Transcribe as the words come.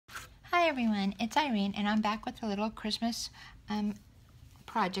Hi everyone, it's Irene and I'm back with a little Christmas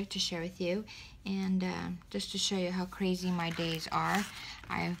project to share with you, and just to show you how crazy my days are.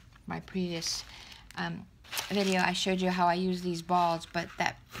 My previous video I showed you how I use these balls, but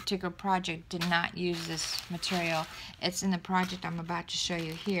that particular project did not use this material. It's in the project I'm about to show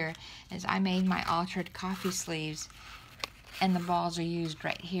you here. Is I made my altered coffee sleeves, and the balls are used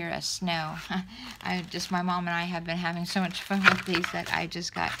right here as snow. My mom and I have been having so much fun with these that I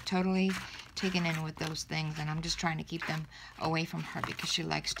just got totally taken in with those things, and I'm just trying to keep them away from her because she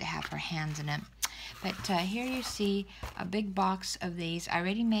likes to have her hands in it. But here you see a big box of these. I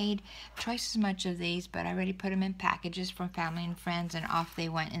already made twice as much of these, but I already put them in packages from family and friends, and off they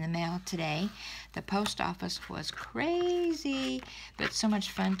went in the mail today. The post office was crazy, but so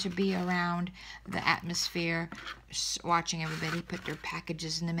much fun to be around the atmosphere, watching everybody put their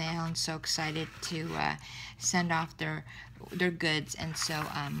packages in the mail, and so excited to send off their goods. And so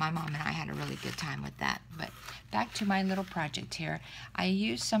my mom and I had a really good time with that. But back to my little project here. I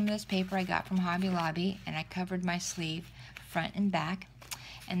used some of this paper I got from Hobby Lobby, and I covered my sleeve front and back.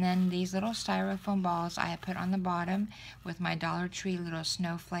 And then these little styrofoam balls I have put on the bottom with my Dollar Tree little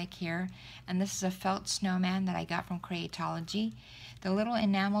snowflake here. And this is a felt snowman that I got from Creatology. The little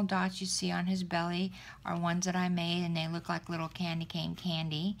enamel dots you see on his belly are ones that I made, and they look like little candy cane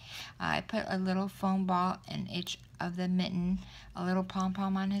candy. I put a little foam ball in each of the mitten, a little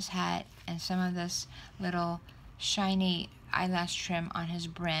pom-pom on his hat, and some of this little shiny eyelash trim on his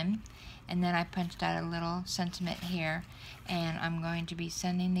brim. And then I punched out a little sentiment here, and I'm going to be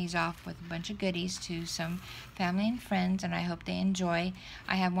sending these off with a bunch of goodies to some family and friends, and I hope they enjoy.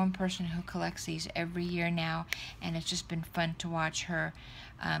 I have one person who collects these every year now, and it's just been fun to watch her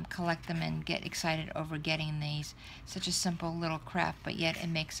collect them and get excited over getting these. Such a simple little craft, but yet it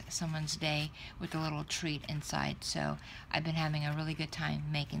makes someone's day with a little treat inside. So I've been having a really good time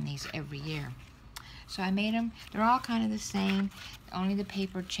making these every year. So I made them, they're all kind of the same, only the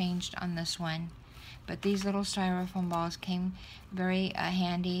paper changed on this one. But these little styrofoam balls came very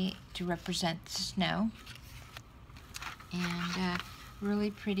handy to represent the snow. And really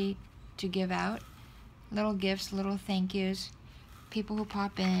pretty to give out. Little gifts, little thank yous. People who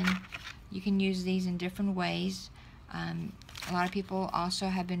pop in, you can use these in different ways. A lot of people also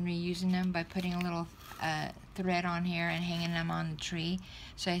have been reusing them by putting a little thread on here and hanging them on the tree.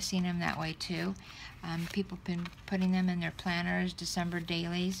 So I've seen them that way too. People have been putting them in their planners, December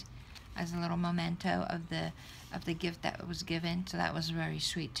dailies, as a little memento of the gift that was given. So that was very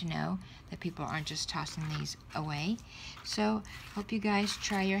sweet to know that people aren't just tossing these away. So hope you guys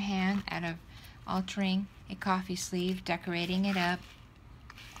try your hand at altering a coffee sleeve, decorating it up.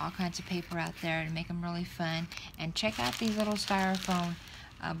 All kinds of paper out there to make them really fun. And check out these little styrofoam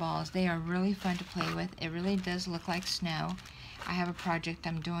balls. They are really fun to play with. It really does look like snow. I have a project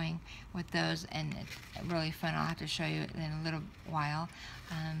I'm doing with those, and it's really fun. I'll have to show you in a little while.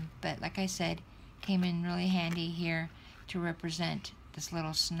 But like I said, came in really handy here to represent this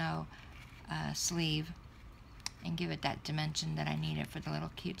little snow sleeve and give it that dimension that I needed for the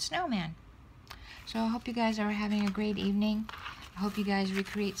little cute snowman. So I hope you guys are having a great evening. I hope you guys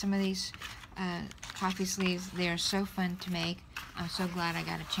recreate some of these coffee sleeves. They are so fun to make. I'm so glad I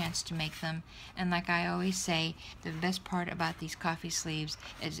got a chance to make them. And like I always say, the best part about these coffee sleeves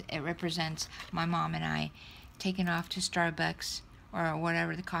is it represents my mom and I taking off to Starbucks or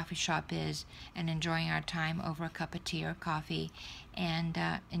whatever the coffee shop is and enjoying our time over a cup of tea or coffee, and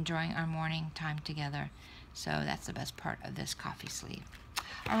enjoying our morning time together. So that's the best part of this coffee sleeve.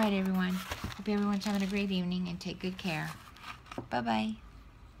 Alright everyone, hope everyone's having a great evening, and take good care. Bye-bye.